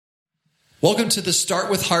Welcome to the Start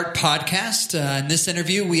With Heart podcast. In this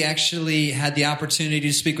interview, we actually had the opportunity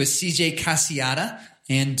to speak with CJ Cassiata,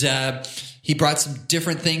 and he brought some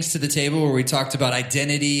different things to the table where we talked about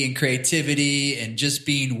identity and creativity and just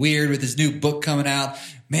being weird with his new book coming out.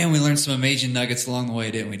 Man, we learned some amazing nuggets along the way,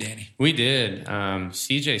 didn't we, Danny? We did.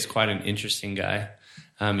 CJ's quite an interesting guy.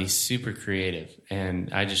 He's super creative, and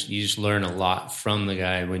you just learn a lot from the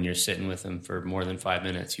guy when you're sitting with him for more than 5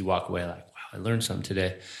 minutes. You walk away like, wow, I learned something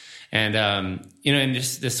today. And, and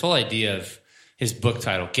just this whole idea of his book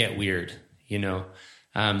title, Get Weird,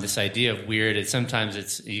 this idea of weird,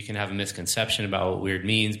 sometimes you can have a misconception about what weird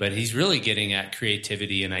means, but he's really getting at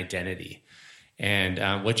creativity and identity.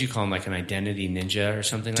 And what'd you call him, like an identity ninja or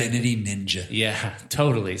something Identity like that? ninja. Yeah,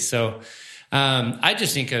 totally. So I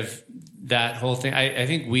just think of that whole thing. I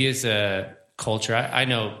think we as a culture, I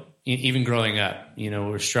know even growing up,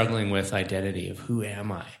 we're struggling with identity of who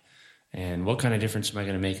am I? And what kind of difference am I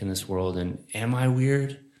going to make in this world? And am I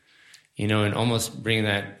weird? And almost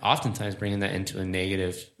oftentimes bringing that into a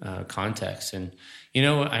negative context. And,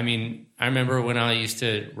 I remember when I used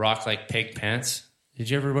to rock like peg pants. Did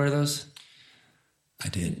you ever wear those? I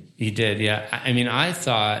did. You did, yeah. I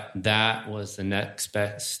thought that was the next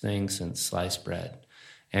best thing since sliced bread.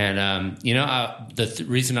 And, the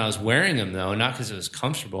reason I was wearing them, though, not because it was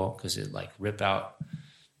comfortable, because it like rip out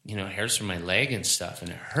hairs from my leg and stuff, and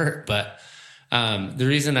it hurt. But the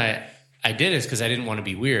reason I did is because I didn't want to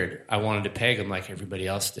be weird. I wanted to peg them like everybody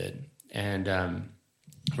else did, and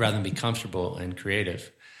rather than be comfortable and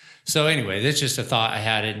creative. So anyway, that's just a thought I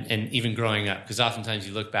had, and even growing up, because oftentimes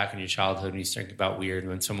you look back in your childhood and you think about weird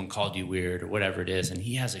when someone called you weird or whatever it is, and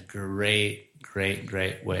he has a great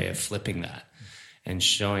way of flipping that and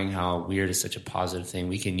showing how weird is such a positive thing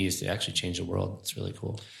we can use to actually change the world. It's really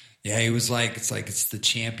cool. Yeah, he was like, it's the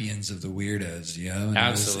champions of the weirdos, And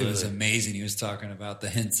absolutely. It was amazing. He was talking about the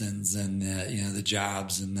Hensons and the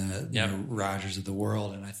Jobs and the Rogers of the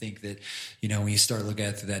world. And I think that, when you start looking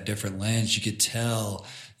at it through that different lens, you could tell,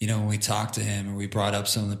 when we talked to him and we brought up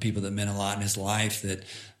some of the people that meant a lot in his life that,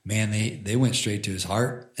 man, they went straight to his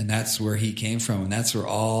heart, and that's where he came from. And that's where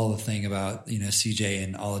all the thing about, CJ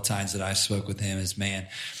and all the times that I spoke with him is, man,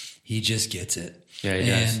 he just gets it. Yeah, he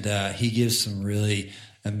does. And he gives some really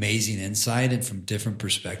amazing insight and from different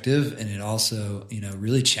perspective. And it also,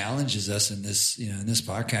 really challenges us in this, in this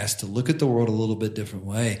podcast to look at the world a little bit different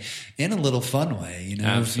way, in a little fun way.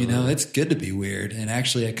 Absolutely. It's good to be weird. And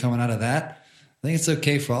actually coming out of that, I think it's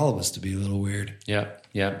okay for all of us to be a little weird. Yeah.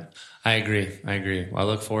 I agree. Well, I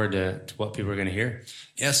look forward to what people are going to hear.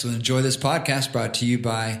 Yeah. So enjoy this podcast brought to you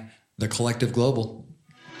by The Collective Global.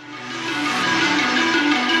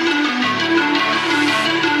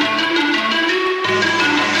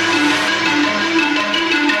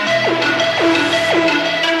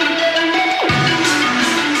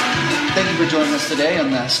 For joining us today on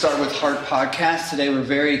the Start With Heart podcast. Today we're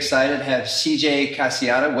very excited to have CJ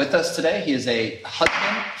Cassiata with us today. He is a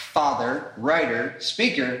husband, father, writer,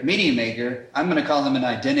 speaker, media maker. I'm going to call him an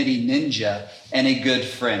identity ninja and a good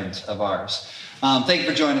friend of ours. Thank you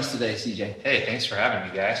for joining us today, CJ. Hey, thanks for having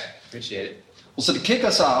me, guys. Appreciate it. Well, so to kick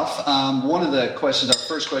us off, one of the questions, our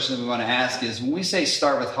first question that we want to ask is, when we say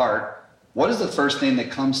Start With Heart, what is the first thing that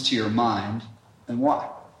comes to your mind and why?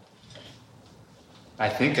 I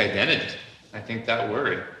think identity. I think that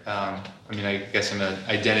word. I guess I'm an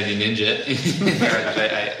identity ninja.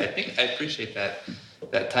 I appreciate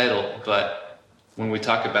that title. But when we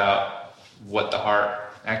talk about what the heart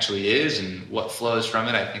actually is and what flows from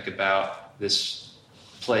it, I think about this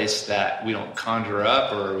place that we don't conjure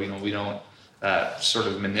up or we don't sort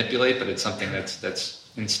of manipulate, but it's something that's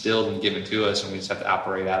instilled and given to us, and we just have to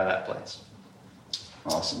operate out of that place.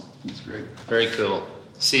 Awesome. That's great. Very cool.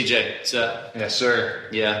 CJ, what's up? Yes, sir.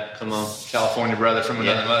 Yeah, come on. California brother from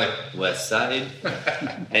another mother. West Side.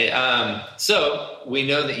 Hey, so we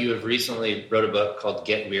know that you have recently wrote a book called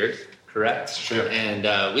Get Weird, correct? That's true.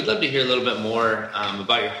 And we'd love to hear a little bit more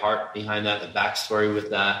about your heart behind that, the backstory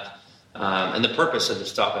with that, and the purpose of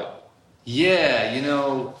this topic. Yeah,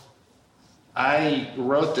 I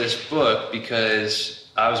wrote this book because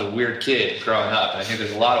I was a weird kid growing up. I think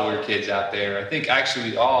there's a lot of weird kids out there. I think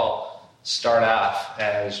actually we all start off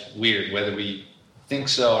as weird, whether we think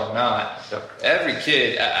so or not. So every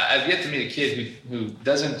kid, I've yet to meet a kid who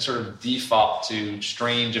doesn't sort of default to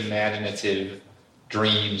strange, imaginative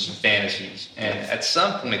dreams and fantasies. And at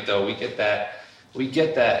some point, though, we get that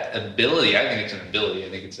ability. I think it's an ability. I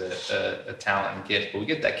think it's a talent and gift. But we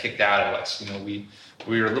get that kicked out of us.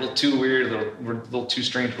 We're a little too weird. We're a little too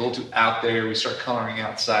strange. We're a little too out there. We start coloring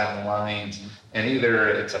outside the lines. And either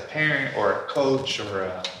it's a parent or a coach or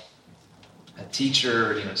a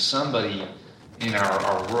teacher, somebody in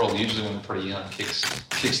our world, usually when we're pretty young,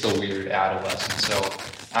 kicks the weird out of us. And so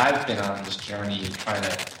I've been on this journey trying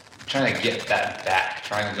to get that back,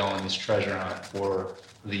 trying to go on this treasure hunt for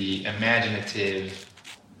the imaginative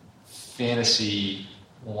fantasy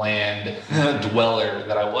land dweller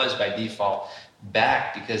that I was by default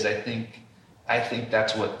back, because I think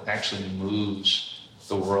that's what actually moves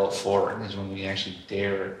the world forward, is when we actually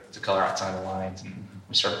dare to color outside the lines and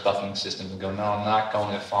we start bucking systems and go, no, I'm not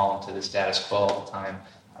going to fall into the status quo all the time.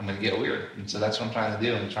 I'm going to get weird. And so that's what I'm trying to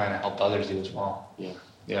do. I'm trying to help others do as well.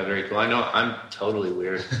 Yeah, very cool. I know I'm totally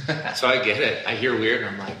weird. So I get it. I hear weird and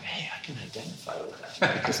I'm like, hey, I can identify with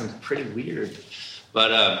that because I'm pretty weird.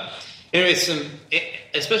 But anyway,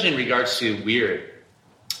 especially in regards to weird,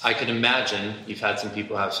 I can imagine you've had some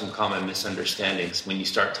people have some common misunderstandings when you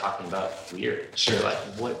start talking about weird. Sure. Like,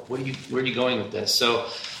 where are you going with this? So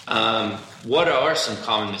what are some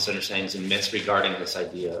common misunderstandings and myths regarding this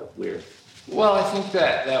idea of weird? Well, I think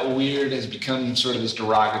that weird has become sort of this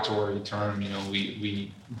derogatory term. You know,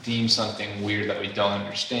 we deem something weird that we don't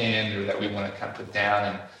understand or that we want to kind of put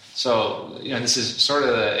down. And so, you know, this is sort of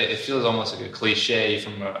it feels almost like a cliche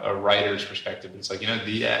from a writer's perspective. It's like, you know,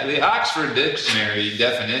 the Oxford Dictionary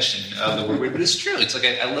definition of the word weird, but it's true. It's like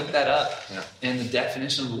I looked that up, and the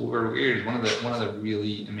definition of the word weird is one of the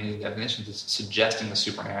really amazing definitions is suggesting the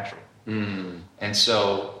supernatural. And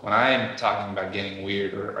so when I'm talking about getting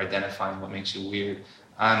weird or identifying what makes you weird,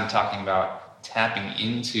 I'm talking about tapping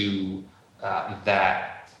into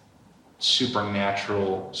that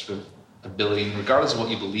supernatural sort of ability. And regardless of what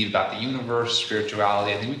you believe about the universe,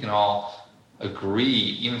 spirituality, I think we can all agree,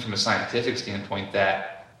 even from a scientific standpoint,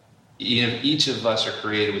 that each of us are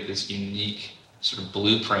created with this unique sort of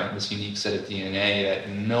blueprint, this unique set of DNA that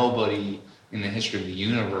nobody in the history of the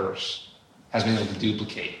universe has been able to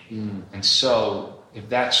duplicate. And so, if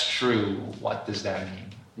that's true, what does that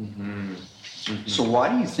mean? So why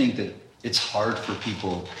do you think that it's hard for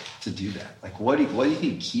people to do that? Like, what do you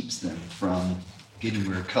think keeps them from getting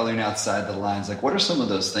weird, coloring outside the lines? Like, what are some of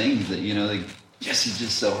those things that, you know, like, yes, it's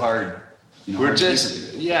just so hard. You know, we're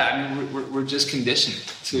just conditioned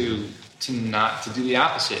to do the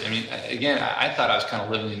opposite. I mean, again, I thought I was kind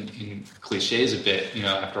of living in cliches a bit, you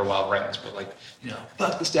know, after a while writing this book, like, you know,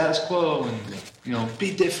 fuck the status quo and, you know,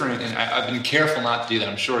 be different. And I've been careful not to do that.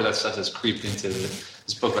 I'm sure that stuff has creeped into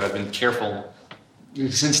this book, but I've been careful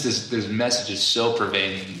since this message is so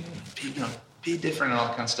pervading, be different and all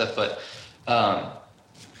that kind of stuff. But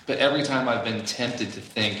every time I've been tempted to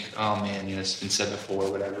think, oh man, you know, it's been said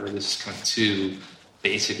before, whatever, this is kind of too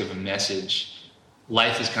basic of a message,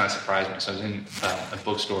 life has kind of surprised me. So I was in a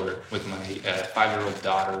bookstore with my 5-year-old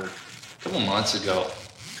daughter a couple months ago.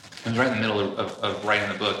 I was right in the middle of writing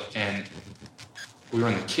the book, and we were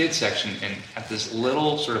in the kids section, and at this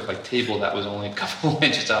little sort of like table that was only a couple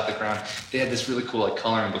inches off the ground, they had this really cool like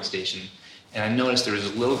coloring book station. And I noticed there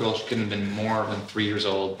was a little girl, she couldn't have been more than 3 years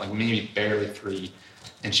old, like maybe barely 3,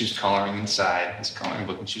 and she was coloring inside this coloring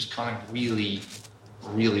book, and she was coloring really,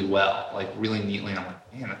 really well, like really neatly. And I'm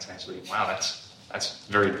like, man, that's actually, wow, that's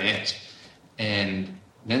very advanced. And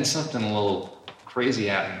then something a little crazy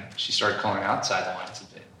happened. She started coloring outside the lines a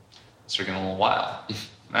bit. It started getting a little wild.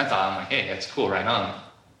 And I thought, I'm like, hey, that's cool, right on.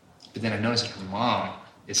 But then I noticed that her mom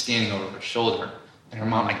is standing over her shoulder. And her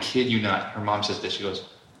mom, I kid you not, her mom says this, she goes,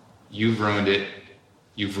 you've ruined it.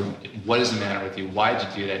 You've ruined it. What is the matter with you? Why did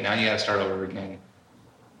you do that? Now you got to start over again.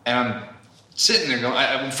 And I'm sitting there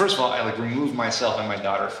going, first of all, I like removed myself and my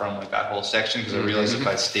daughter from like that whole section because I realized if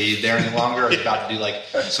I stayed there any longer, I was about to do like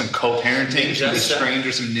some co-parenting, some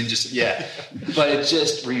stranger, some ninja, yeah. But it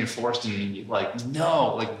just reinforced in me, like,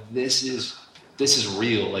 no, like this is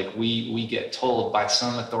real. Like we get told by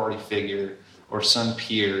some authority figure or some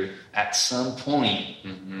peer at some point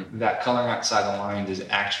that coloring outside the lines is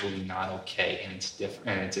actually not okay, and it's different,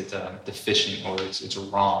 and it's deficient, or it's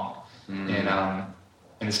wrong,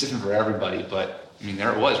 and it's different for everybody. But I mean,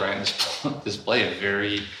 there it was, right? And this display a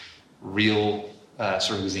very real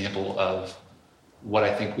sort of example of what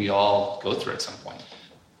I think we all go through at some point.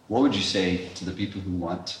 What would you say to the people who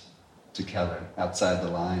want to color outside the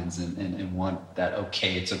lines and want that,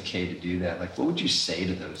 okay, it's okay to do that? Like, what would you say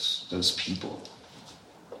to those people?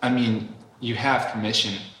 I mean, you have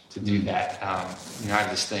permission to do that. You know, I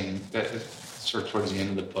have this thing that sort of towards the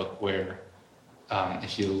end of the book where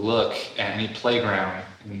if you look at any playground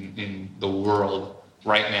in the world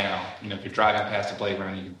right now, you know, if you're driving past a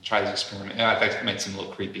playground, you can try this experiment. And that might seem a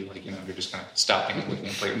little creepy, like, you know, you're just kind of stopping and looking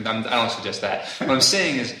at a playground. I don't suggest that. What I'm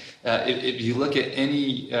saying is, if you look at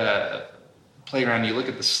any playground, you look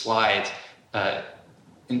at the slides,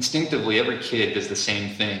 instinctively every kid does the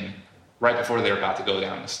same thing right before they're about to go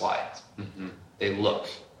down the slides. They look.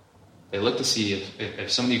 They look to see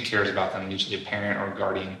if somebody who cares about them, usually a parent or a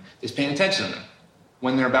guardian, is paying attention to them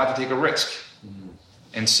when they're about to take a risk. Mm-hmm.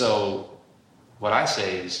 And so what I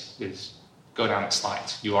say is go down the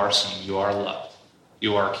slides. You are seen. You are loved.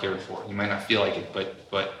 You are cared for. You might not feel like it,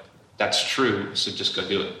 but that's true. So just go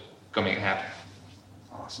do it. Go make it happen.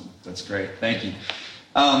 Awesome. That's great. Thank you.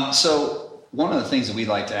 So one of the things that we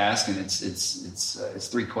like to ask, and it's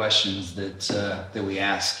 3 questions that we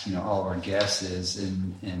ask, all of our guests is,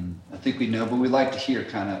 and I think we know, but we'd like to hear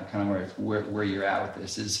kind of where you're at with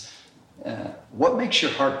this is, what makes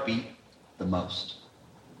your heart beat the most?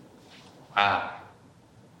 Wow.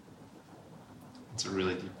 That's a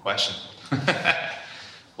really deep question.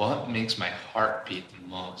 What makes my heart beat the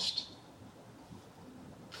most?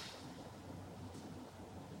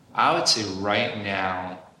 I would say right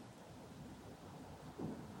now,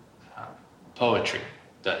 poetry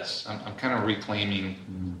does. I'm kind of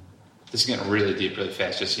reclaiming. This is getting really deep, really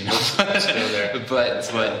fast. Just let's go there.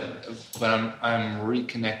 But I'm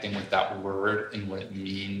reconnecting with that word and what it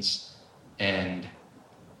means, and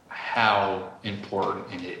how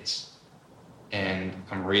important it is. And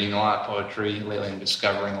I'm reading a lot of poetry lately. I'm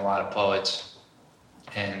discovering a lot of poets,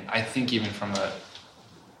 and I think even from a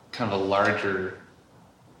kind of a larger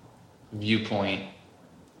viewpoint,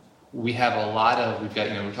 we've got,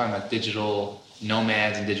 we're talking about digital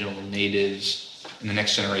nomads and digital natives, and the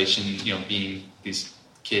next generation, being these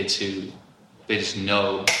kids who they just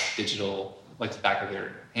know digital like the back of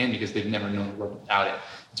their hand because they've never known the world without it.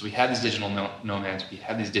 So we have these digital nomads, we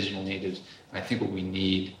have these digital natives, and I think what we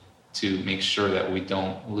need to make sure that we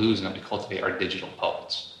don't lose and that we cultivate our digital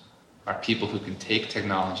poets, are people who can take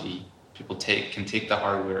technology, can take the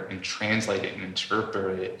hardware and translate it and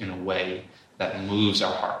interpret it in a way that moves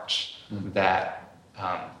our hearts, that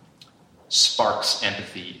sparks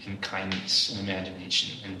empathy and kindness and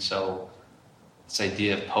imagination. And so this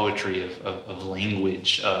idea of poetry, of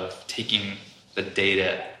language, of taking the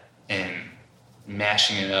data and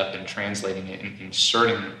mashing it up and translating it and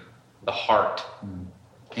inserting the heart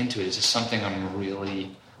into it is just something I'm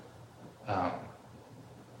really,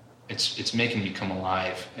 it's making me come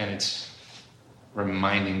alive, and it's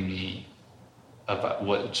reminding me of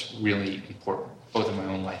what's really important, both in my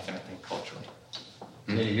own life and I think culturally.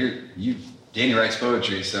 Yeah, Danny writes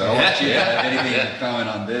poetry, so I want you to have anything comment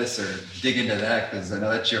on this or dig into that, because I know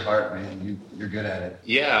that's your heart, man. You're good at it.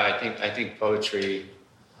 Yeah, I think poetry,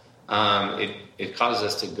 it causes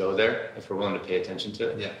us to go there if we're willing to pay attention to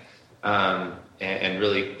it. Yeah. And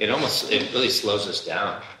really, it really slows us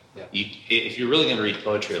down. Yeah. If you're really going to read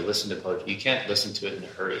poetry or listen to poetry, you can't listen to it in a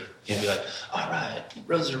hurry. You'd be like, all right,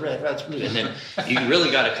 roses are red, reds are blue. And then you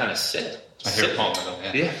really got to kind of sit. My favorite poem of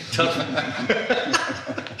them. Yeah, totally.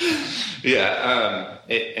 Yeah,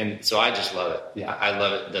 and so I just love it. Yeah, I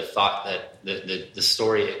love it. The thought that the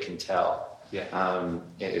story it can tell. Yeah,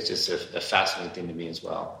 it's just a fascinating thing to me as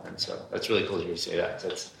well. And so that's really cool to hear you say that.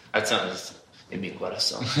 That sounds in mi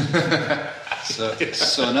corazón.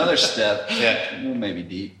 So another step, maybe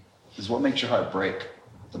deep, is what makes your heart break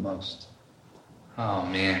the most? Oh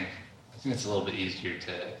man, I think it's a little bit easier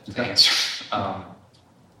to answer.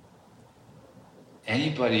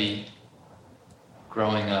 Anybody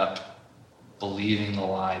growing up believing the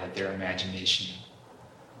lie that their imagination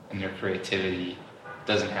and their creativity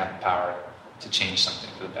doesn't have the power to change something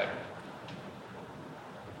for the better.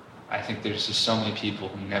 I think there's just so many people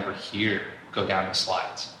who never hear go down the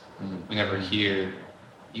slides. We never hear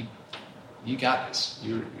you got this.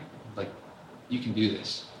 You can do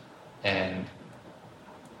this, and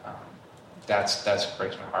that's what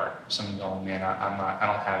breaks my heart. Someone going, man, I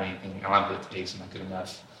don't have anything. I don't have what it takes. I'm not good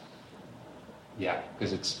enough. Yeah,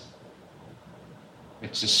 because it's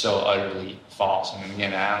just so utterly false. And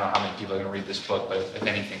again, I don't know how many people are going to read this book, but if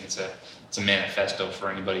anything, it's a manifesto for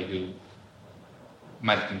anybody who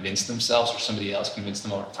might have convinced themselves or somebody else convinced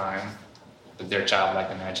them over time that their childlike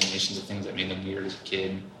imaginations of things that made them weird as a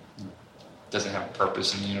kid doesn't have a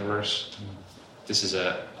purpose in the universe. This is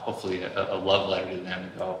hopefully a love letter to them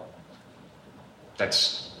to go,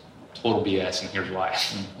 that's total BS, and here's why.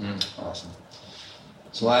 Awesome.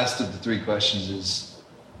 So last of the 3 questions is,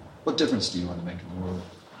 what difference do you want to make in the world?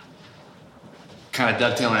 Kind of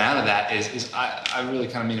dovetailing out of that is I really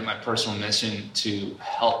kind of made it my personal mission to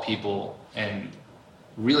help people, and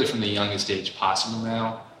really from the youngest age possible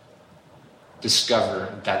now,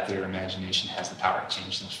 discover that their imagination has the power to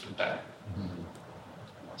change things for the better.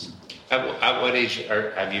 Awesome. At what age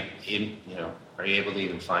are you able to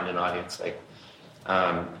even find an audience, like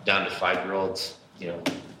down to 5-year-olds?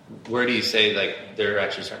 Where do you say they're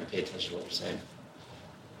actually starting to pay attention to what you're saying?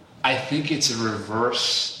 I think it's a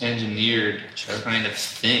reverse engineered kind of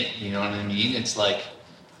thing. You know what I mean? It's like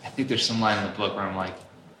I think there's some line in the book where I'm like,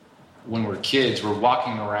 when we're kids, we're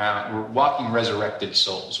walking resurrected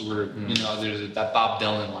souls. There's that Bob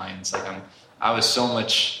Dylan line. It's like I was so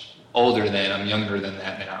much older then, I'm younger than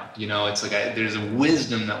that now. It's like there's a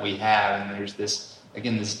wisdom that we have, and there's this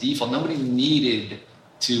default. Nobody needed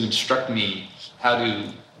to instruct me how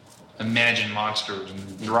to imagine monsters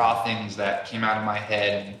and draw things that came out of my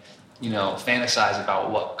head and, fantasize about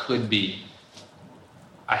what could be.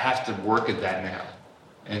 I have to work at that now.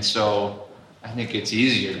 And so I think it's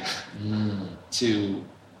easier to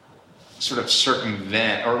sort of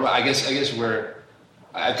circumvent, or I guess where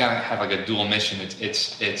I kind of have like a dual mission.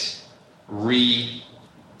 It's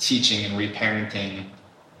re-teaching and reparenting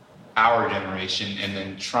our generation, and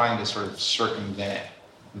then trying to sort of circumvent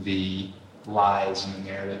the lies and the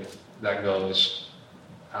narrative that goes,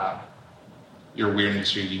 your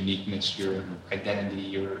weirdness, your uniqueness, your identity,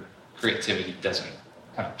 your creativity doesn't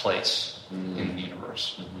have a place in the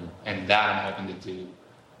universe. And that I'm hoping to do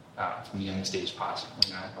from the youngest age possible.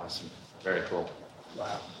 Awesome. Very cool.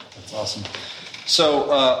 Wow, that's awesome. So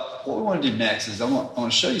what we want to do next is I want to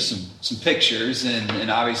show you some pictures, and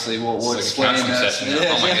obviously we'll explain that.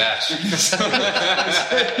 Oh my gosh.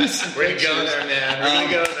 We're going to go there, man. We're going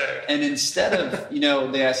to go there. And instead of,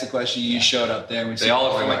 they asked the question, you showed up there. And they all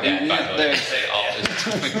look like my dad, by the way. They all.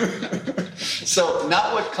 So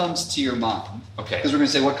not what comes to your mind. Okay. Because we're going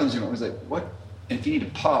to say what comes to your mind. It's like, what, and if you need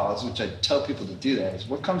to pause, which I tell people to do that, is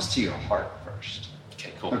what comes to your heart first.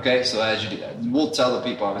 Okay, cool. Okay, so as you do that, we'll tell the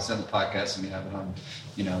people, obviously, on the podcast, and we have it on,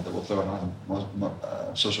 that we'll throw it on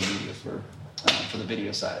social media for the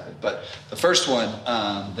video side of it. But the first one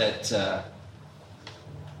that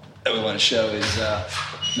we want to show is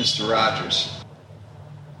Mr. Rogers.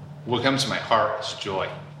 What comes to my heart is joy.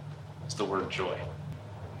 It's the word joy.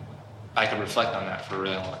 I could reflect on that for a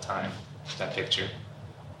really long time, that picture.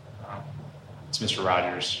 It's Mr.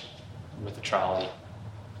 Rogers with the trolley.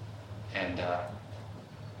 And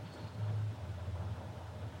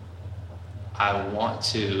I want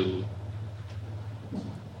to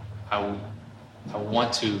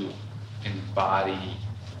embody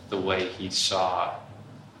the way he saw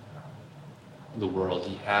the world.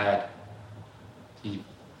 He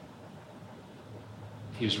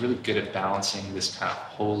was really good at balancing this kind of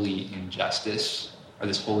holy injustice, or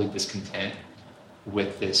this holy discontent,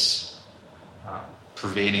 with this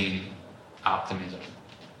pervading optimism.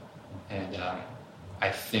 And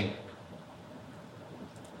I think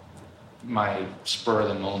my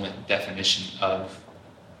spur-of-the-moment definition of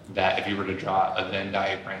that, if you were to draw a Venn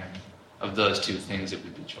diagram of those two things, it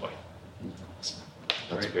would be joy.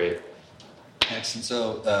 That's great. Excellent.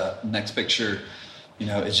 So next picture,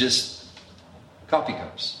 is just coffee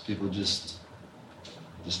cups. People just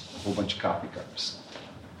a whole bunch of coffee cups.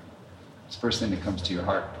 It's the first thing that comes to your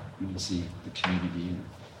heart when you see the community and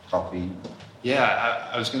coffee. Yeah,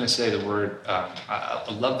 I was going to say the word, I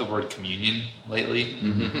love the word communion lately.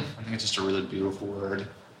 I think it's just a really beautiful word. I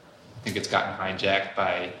think it's gotten hijacked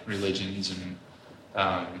by religions and,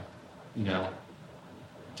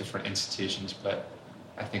 different institutions, but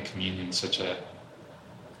I think communion is such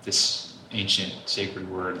this ancient sacred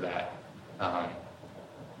word that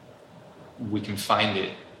we can find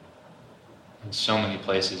it in so many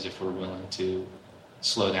places if we're willing to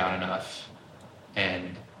slow down enough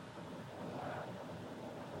and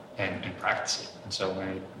practice it. And so when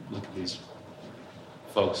I look at these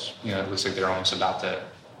folks, it looks like they're almost about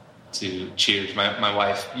to cheers. My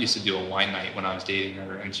wife used to do a wine night when I was dating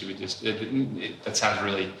her, and she would just, that sounds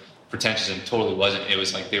really pretentious, and totally wasn't. It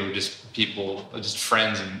was like they were just people, just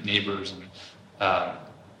friends and neighbors, and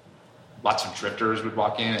lots of drifters would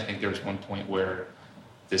walk in. I think there was one point where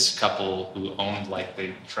this couple who owned,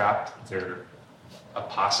 they trapped their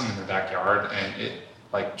opossum in their backyard, and it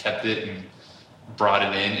kept it and brought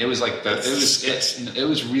it in. It was like it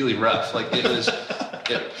was really rough.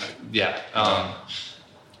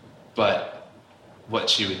 But what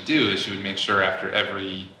she would do is she would make sure after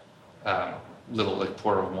every little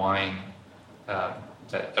pour of wine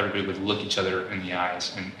that everybody would look each other in the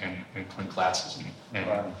eyes and clink glasses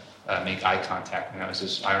and make eye contact. And that was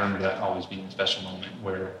just, I remember that always being a special moment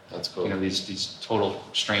where that's cool. These total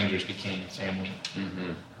strangers became family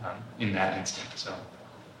in that instant. So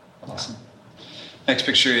awesome. Next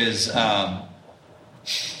picture is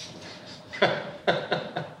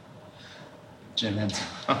Jim Henson.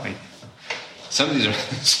 Some of these are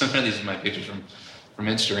my pictures from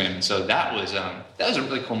Instagram, and so that was a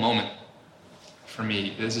really cool moment for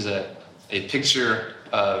me. This is a picture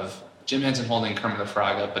of Jim Henson holding Kermit the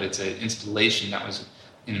Frog up, but it's an installation that was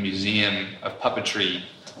in a museum of puppetry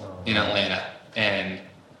in Atlanta, and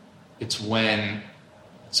it's when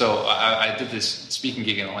So I did this speaking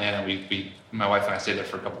gig in Atlanta. My wife and I stayed there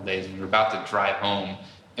for a couple of days, and we were about to drive home.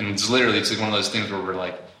 And it's like one of those things where we're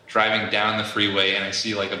like driving down the freeway, and I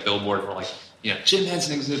see like a billboard for like, Jim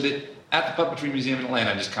Henson exhibit at the Puppetry Museum in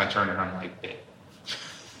Atlanta. I just kind of turned around and I'm like, babe.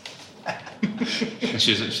 And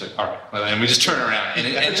she's like, all right. And we just turn around. And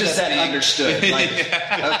it just that understood. Like, okay.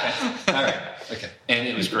 All right. Okay. And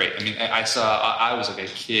it was great. I mean, I was like a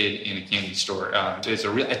kid in a candy store. I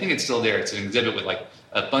think it's still there. It's an exhibit with like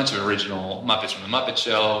a bunch of original Muppets from the Muppet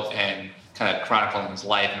Show and kind of chronicling his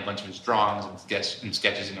life and a bunch of his drawings and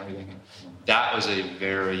sketches and everything. And that was a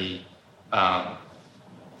very, that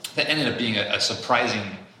ended up being a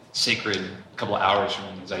surprising, sacred couple of hours for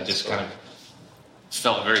me, because I just kind of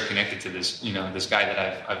felt very connected to this, this guy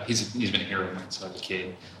that he's been a hero of mine since I was a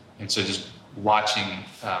kid. And so just watching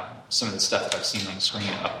some of the stuff that I've seen on the screen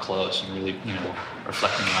up close and really,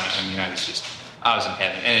 reflecting on it, I was in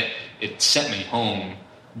heaven. And it sent me home,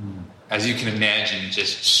 as you can imagine,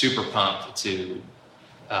 just super pumped to,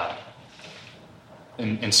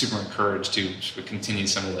 and super encouraged to continue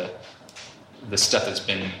some of the stuff that's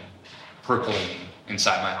been percolating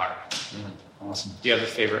inside my heart. Awesome. Do you have a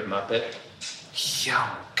favorite Muppet? Yeah,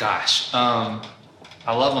 oh gosh. I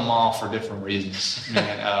love them all for different reasons.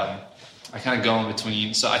 I kind of go in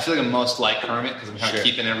between. So I feel like I'm most like Kermit because I'm kind of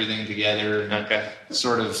keeping everything together. And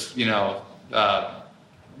sort of, a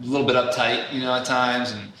little bit uptight, at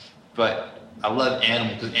times. But I love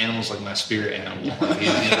Animal because Animal's like my spirit animal.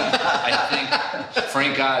 I think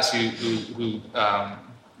Frank Oz, who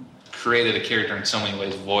created a character in so many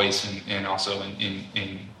ways, voice and also in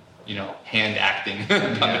hand acting,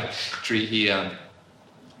 puppetry.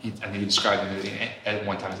 I think he described it at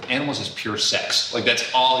one time. Animals is pure sex. Like that's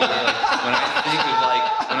all he is. Like, when I think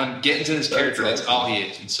of when I'm getting to this character, that's all he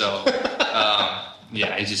is. And so,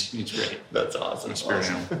 it's great. That's awesome.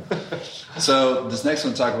 So this next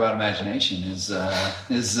one, talk about imagination, is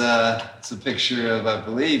it's a picture of, I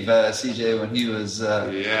believe, CJ when he was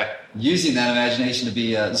using that imagination to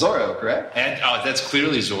be Zorro, correct? And, that's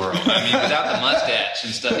clearly Zorro. I mean, without the mustache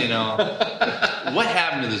and stuff, what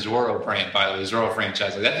happened to the Zorro brand, by the way, the Zorro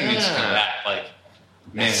franchise? Like, that thing needs to come back. Like,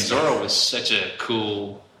 man, Zorro was such a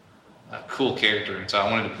cool character, and so I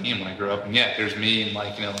wanted to be him when I grew up. And there's me in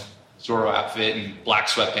Zorro outfit and black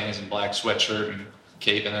sweatpants and black sweatshirt and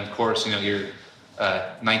cape, and then of course your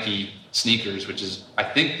Nike sneakers, which is I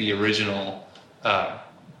think the original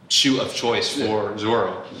shoe of choice for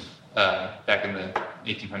Zorro back in the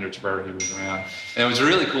 1800s, wherever he was around. And it was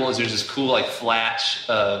really cool. Is there's this cool flash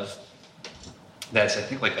of that's I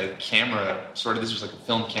think like a camera sort of. This was like a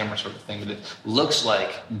film camera sort of thing, but it looks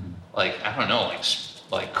like I don't know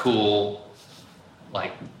like cool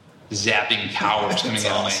zapping powers coming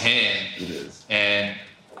out of my hand. It is. And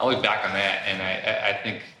I look back on that, and I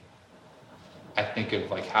think of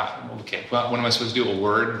how what am I supposed to do? A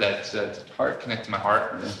word that's heart connect to my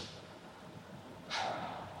heart. Yeah.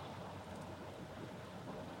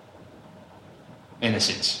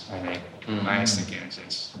 Innocence, I think. I just think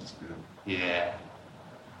innocence. That's good. Yeah.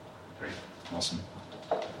 Great. Awesome.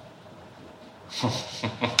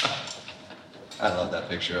 I love that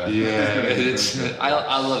picture. I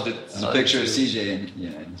loved it. It's a picture of CJ and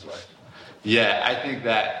his wife. Yeah, I think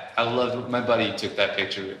that I loved. My buddy took that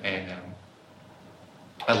picture, and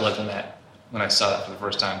I loved that when I saw that for the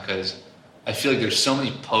first time, because I feel like there's so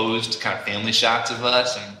many posed kind of family shots of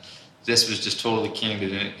us, and this was just totally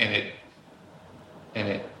candid, and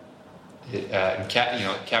it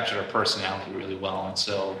captured our personality really well, and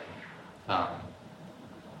so.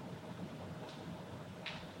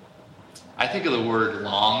 I think of the word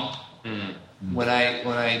long when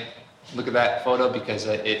I look at that photo, because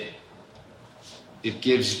it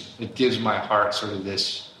gives my heart sort of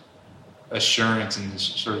this assurance and this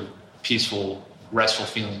sort of peaceful, restful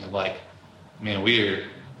feeling of man, we're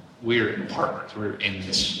partners. We're in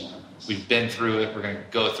this. We've been through it. We're going to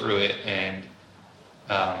go through it, and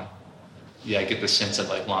I get the sense of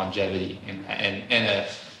longevity and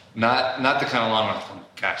not the kind of long.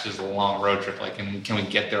 Gosh, this is a long road trip. Can we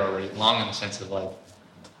get there already? Long in the sense of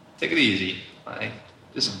take it easy.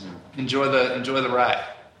 Just enjoy the ride,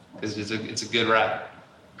 because it's a good ride.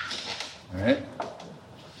 All right.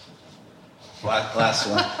 Last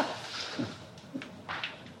one.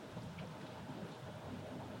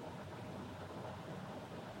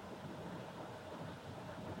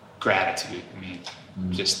 Gratitude. I mean,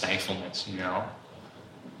 just thankfulness.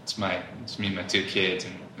 It's me and my two kids,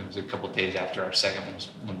 and it was a couple of days after our second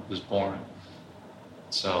one was born.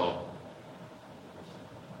 So,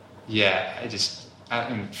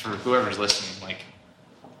 and for whoever's listening,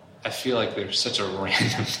 I feel like there's such a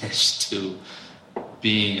randomness to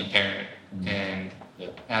being a parent, and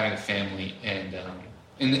having a family, and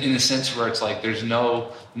in the sense where it's like there's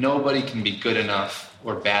nobody can be good enough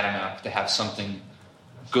or bad enough to have something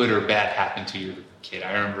good or bad happen to your kid.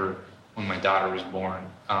 I remember when my daughter was born,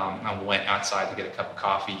 I went outside to get a cup of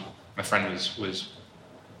coffee. My friend was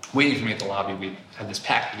waiting for me at the lobby. We had this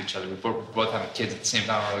pact with each other. We were both having kids at the same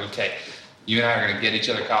time. We're like, okay, you and I are going to get each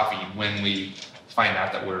other coffee when we find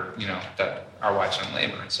out that we're, that our wives are in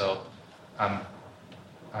labor. And so I'm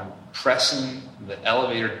pressing the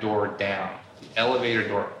elevator door down. The elevator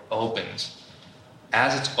door opens.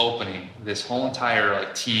 As it's opening, this whole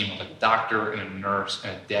entire team of a doctor and a nurse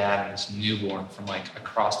and a dad and this newborn from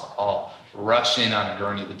across the hall rush in on a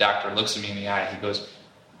gurney. The doctor looks at me in the eye. He goes,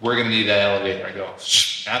 "We're going to need that elevator." I go,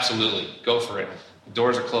 "Absolutely, go for it." The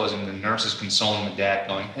doors are closing. The nurse is consoling the dad,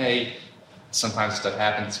 going, "Hey, sometimes stuff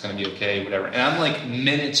happens. It's going to be okay, whatever." And I'm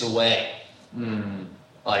minutes away, from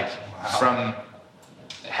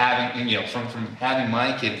having from having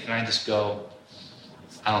my kid, and I just go,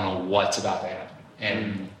 I don't know what's about to happen.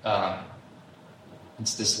 And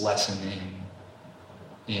it's this lesson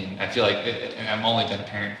in I feel like, and I've only been a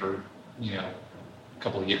parent for a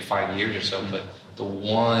couple of years, 5 years or so, but the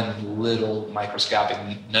one little microscopic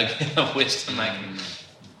nugget of wisdom I can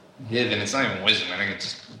give, and it's not even wisdom, I think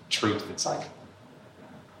it's just truth. It's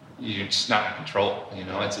you're just not in control.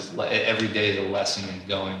 It's just every day the lesson is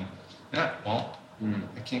going, I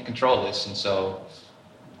can't control this, and so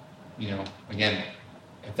again,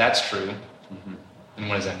 if that's true, then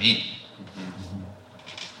what does that mean?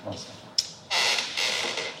 Awesome.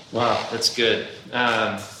 Wow, that's good.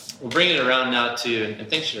 We'll bring it around now to, and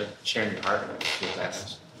thanks for sharing your heart with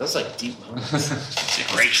us. Those deep moments.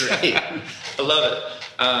 It's great. I love it.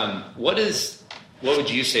 What would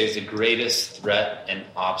you say is the greatest threat and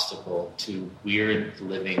obstacle to weird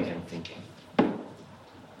living and thinking?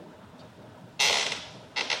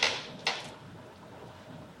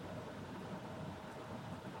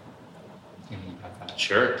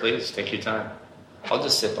 Sure, please take your time. I'll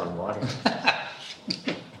just sip on water. I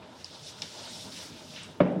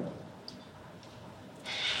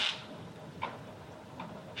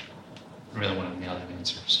really want to nail that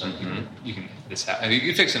answer, so you can this out. You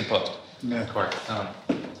can fix it in post. Yeah, of course.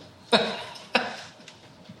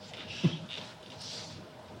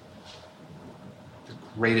 The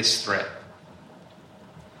greatest threat.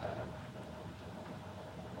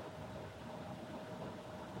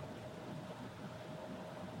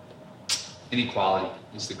 Inequality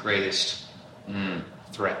is the greatest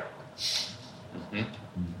threat.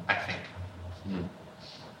 I think.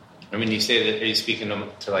 I mean, you say that, are you speaking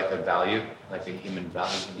to a value, a human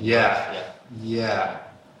value? Yeah.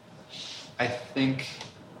 I think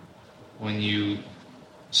when you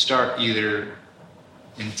start either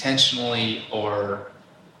intentionally or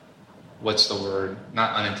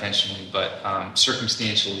not unintentionally, but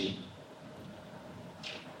circumstantially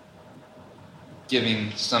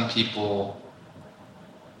giving some people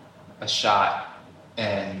a shot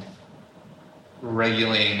and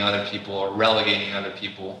regulating other people or relegating other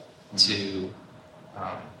people to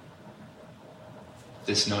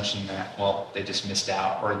this notion that, they just missed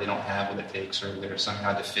out, or they don't have what it takes, or they're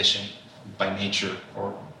somehow deficient by nature,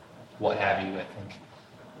 or what have you. I think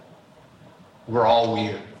we're all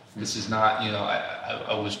weird. This is not,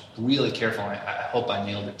 I was really careful, and I hope I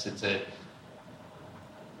nailed it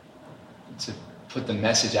to put the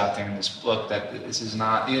message out there in this book that this is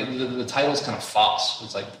not, the title's kind of false.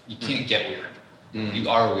 It's you can't get weird. You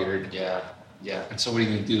are weird. Yeah. And so what are you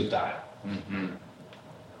going to do about it?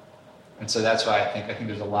 And so that's why I think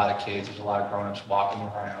there's a lot of kids, there's a lot of grown-ups walking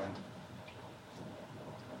around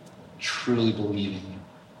truly believing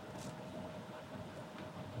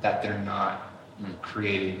that they're not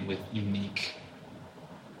created with unique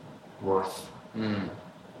worth.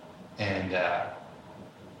 And I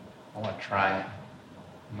want to try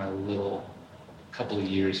in my little couple of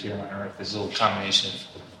years here on earth, this little combination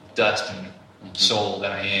of dust and soul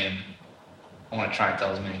that I am. I want to try and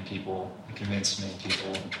tell as many people and convince as many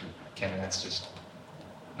people as I can, and that's just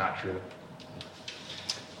not true.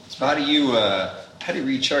 So how do you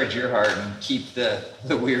recharge your heart and keep the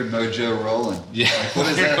weird mojo rolling? Yeah, what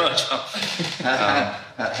is weird that?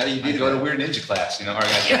 Mojo. How do you do I that? go to Weird Ninja class, or I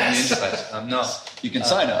got Ninja class. No, you can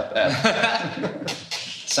sign up at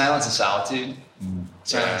Silence and Solitude.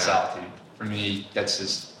 Silence and Solitude. For me, that's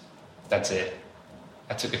it.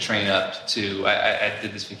 I took a train up to, I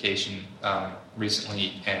did this vacation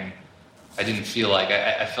recently, and I didn't feel like,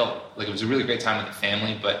 I felt like it was a really great time with the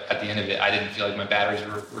family, but at the end of it, I didn't feel like my batteries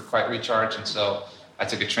were quite recharged, and so I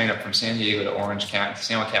took a train up from San Diego to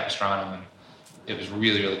San Juan Capistrano, and it was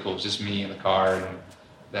really, really cool. It was just me in the car, and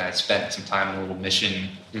Then I spent some time in a little mission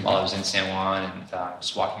while I was in San Juan, and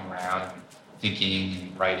just walking around and thinking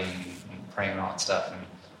and writing and praying and all that stuff.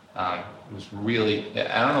 And it was really,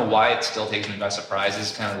 I don't know why it still takes me by surprise.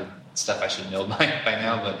 This is kind of the stuff I should know by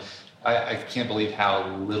now, but I can't believe how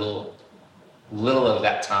little of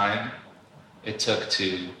that time it took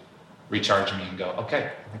to recharge me and go,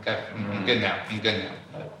 okay, I'm good now.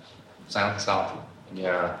 But silence and solitude.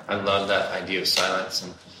 Yeah, I love that idea of silence,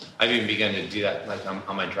 and I've even begun to do that, like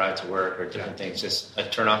on my drive to work or different things. Just I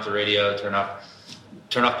turn off the radio, turn off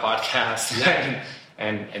podcasts,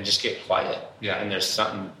 and just get quiet. Yeah, and there's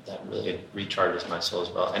something that really recharges my soul as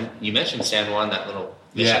well. And you mentioned San Juan, that little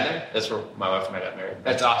mission there. That's where my wife and I got married.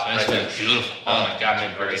 That's awesome. That's beautiful. Oh my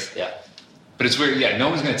God, great. Yeah. But it's weird, no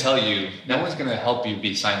one's going to tell you, no one's going to help you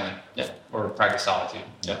be silent or practice solitude.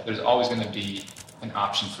 Yeah. There's always going to be an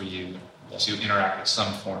option for you to interact with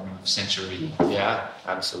some form of sensory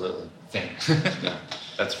absolutely thing. Yeah,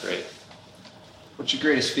 that's great. What's your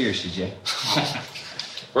greatest fear, CJ?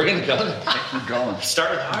 We're going to go there. We're going.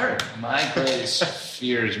 Start hard. My greatest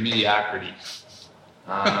fear is mediocrity.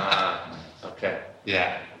 Okay.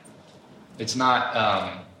 Yeah. It's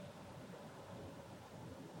not,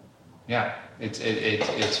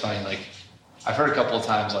 it's funny. Like, I've heard a couple of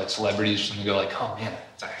times, like, celebrities go like, "Oh man,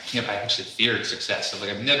 I actually fear success." So,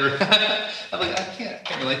 like, I'm like, I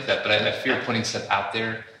can't relate to that, but I fear putting stuff out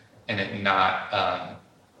there and it not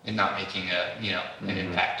making an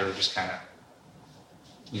impact, or just kind of,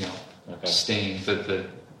 staying the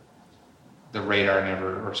radar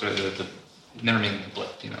never, or sort of the never making the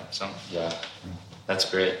blip, So yeah, that's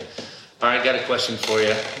great. All right, got a question for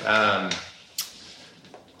you.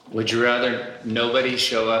 Would you rather nobody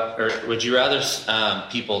show up, or would you rather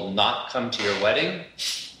people not come to your wedding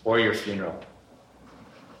or your funeral?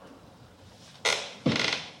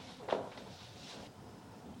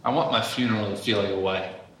 I want my funeral to feel like a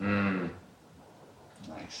wedding.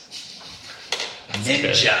 Nice.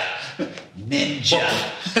 Ninja.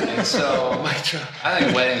 And so I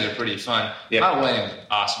think weddings are pretty fun. Yeah. My wedding was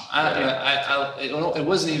awesome. It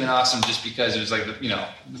wasn't even awesome just because it was like,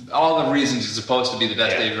 all the reasons it's supposed to be the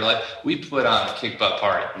best day of your life. We put on a kick butt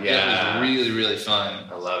party. Yeah. It was really, really fun.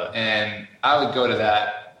 I love it. And I would go to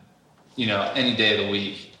that, any day of the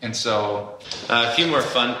week. And so a few more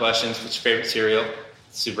fun questions. What's your favorite cereal?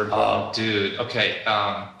 Super important. Oh, dude. Okay.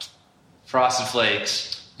 Frosted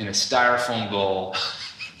Flakes in a styrofoam bowl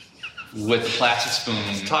with a plastic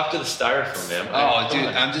spoon. Talk to the styrofoam, man. Oh, dude,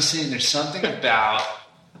 I'm just saying there's something about,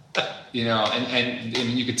 and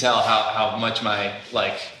you can tell how much my,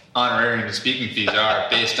 honorarium and speaking fees are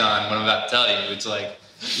based on what I'm about to tell you. It's like,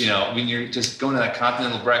 when you're just going to that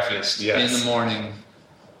continental breakfast in the morning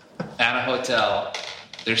at a hotel,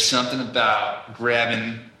 there's something about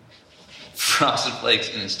grabbing Frosted Flakes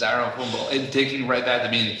in a styrofoam bowl and taking right back to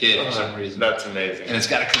being a kid for some reason. That's amazing. And it's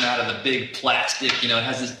got to come out of the big plastic, it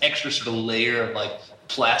has this extra sort of layer of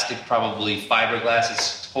plastic, probably fiberglass.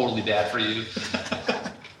 It's totally bad for you.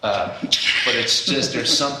 But it's just,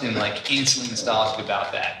 there's something instantly nostalgic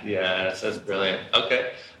about that. Yeah, that's brilliant.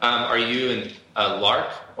 Okay. Are you a lark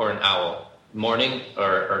or an owl? Morning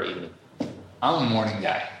or evening? I'm a morning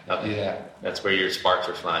guy. Okay. Yeah. That's where your sparks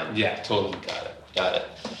are flying. Yeah, totally. Got it.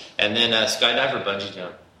 And then skydive or bungee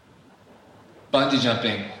jump? Bungee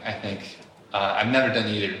jumping, I think. I've never done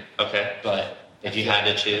either. Okay. But if you had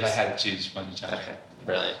to choose? If I had to choose, bungee jumping. Okay.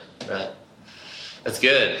 Brilliant. That's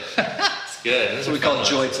good. That's good. That's what we call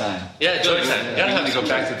joy time. Yeah, joy time. You gotta have to go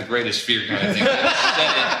back to the greatest fear kind of thing.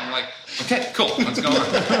 I'm like, okay, cool, let's go on.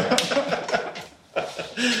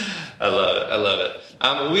 I love it.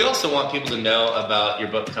 We also want people to know about your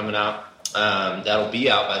book coming out. That'll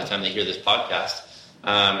be out by the time they hear this podcast.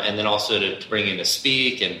 And then also to bring in to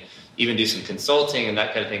speak and even do some consulting and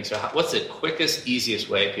that kind of thing. So what's the quickest, easiest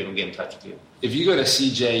way people get in touch with you? If you go to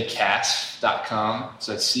cjcas.com,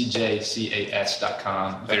 so that's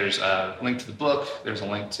cjcas.com, there's a link to the book, there's a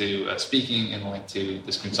link to speaking, and a link to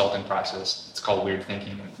this consulting process. It's called Weird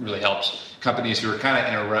Thinking. It really helps companies who are kind of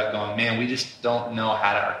in a rut going, man, we just don't know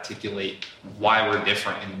how to articulate why we're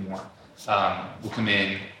different anymore. We'll come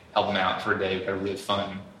in, help them out for a day. We've got a really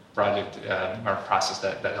fun project or process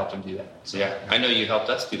that helped them do that. So yeah, I know you helped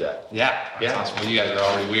us do that. Yeah. Awesome. Well, you guys are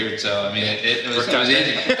already weird, so I mean, it was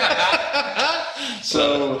easy.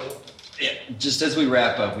 So, just as we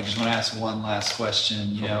wrap up, we just want to ask one last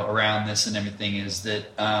question, around this and everything. Is that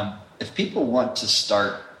if people want to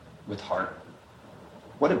start with heart,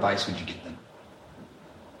 what advice would you give them?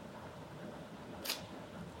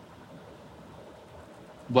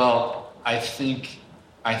 Well, I think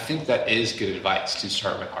that is good advice to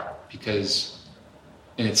start with heart, because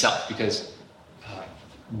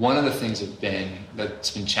one of the things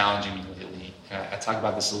that's been challenging me lately, and I talk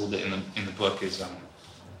about this a little bit in the book, is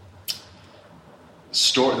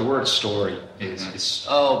story. The word story is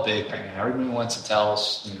so big right now. Everybody wants to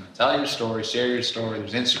tell your story, share your story.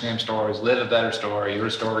 There's Instagram stories, live a better story, your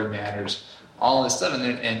story matters, all this stuff.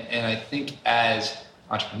 And I think as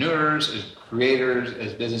entrepreneurs, as creators,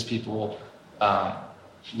 as business people,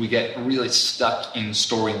 we get really stuck in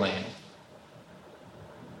story land.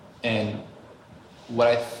 And what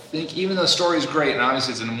I think, even though story is great, and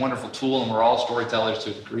obviously it's a wonderful tool, and we're all storytellers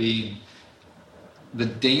to a degree, the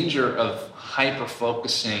danger of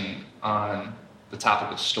hyper-focusing on the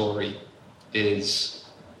topic of story is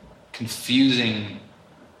confusing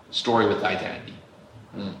story with identity.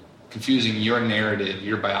 Confusing your narrative,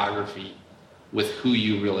 your biography, with who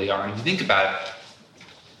you really are. And if you think about it,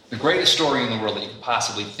 the greatest story in the world that you can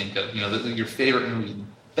possibly think of, your favorite movie, the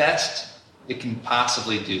best it can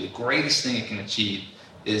possibly do, the greatest thing it can achieve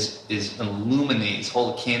is illuminate,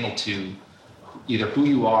 hold a candle to either who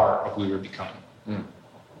you are or who you're becoming.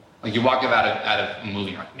 Like you walk out of a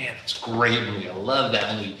movie, you're like, man, that's a great movie. I love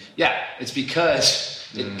that movie. Yeah, it's because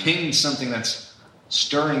it pinged something that's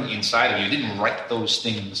stirring inside of you. It didn't write those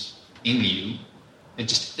things in you. It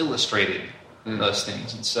just illustrated those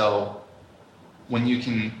things. And so while you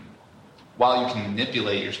can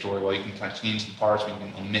manipulate your story, while you can kind of change the parts, when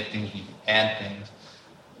you can omit things, when you can add things,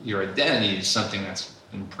 your identity is something that's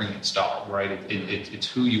been pre-installed, right? It's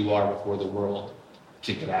who you are before the world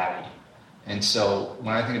kicked it out of you. And so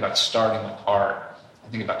when I think about starting with art, I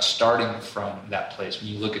think about starting from that place. When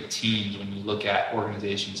you look at teams, when you look at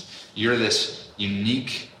organizations, you're this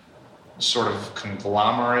unique sort of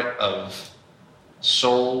conglomerate of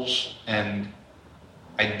souls and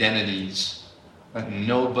identities that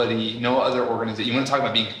no other organization, you want to talk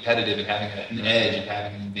about being competitive and having an edge and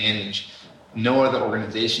having an advantage, no other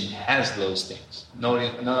organization has those things. No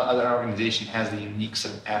other organization has the unique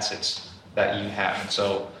set of assets that you have. And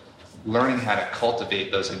so learning how to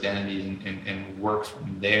cultivate those identities and work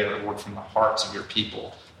from there, work from the hearts of your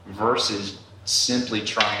people, versus simply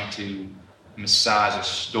trying to massage a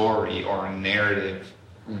story or a narrative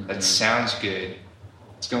that sounds good,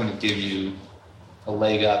 it's going to give you a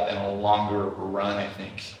leg up and a longer run, I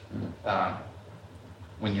think,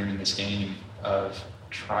 when you're in this game of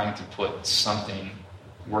trying to put something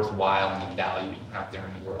worthwhile and of value out there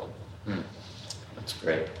in the world. That's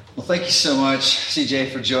great. Well, thank you so much,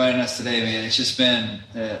 CJ, for joining us today, man. It's just been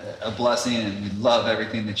a blessing, and we love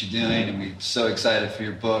everything that you're doing, and we're so excited for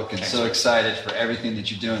your book, and so excited for everything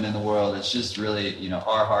that you're doing in the world. It's just really,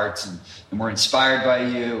 our hearts, and we're inspired by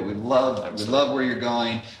you. We love where you're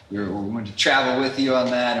going. We're going to travel with you on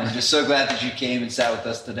that, and we're just so glad that you came and sat with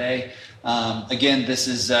us today. Again, this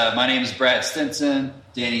is my name is Brad Stinson.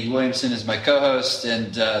 Danny Williamson is my co-host,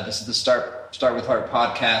 and this is the Start with Heart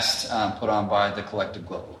podcast put on by the Collective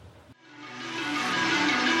Global.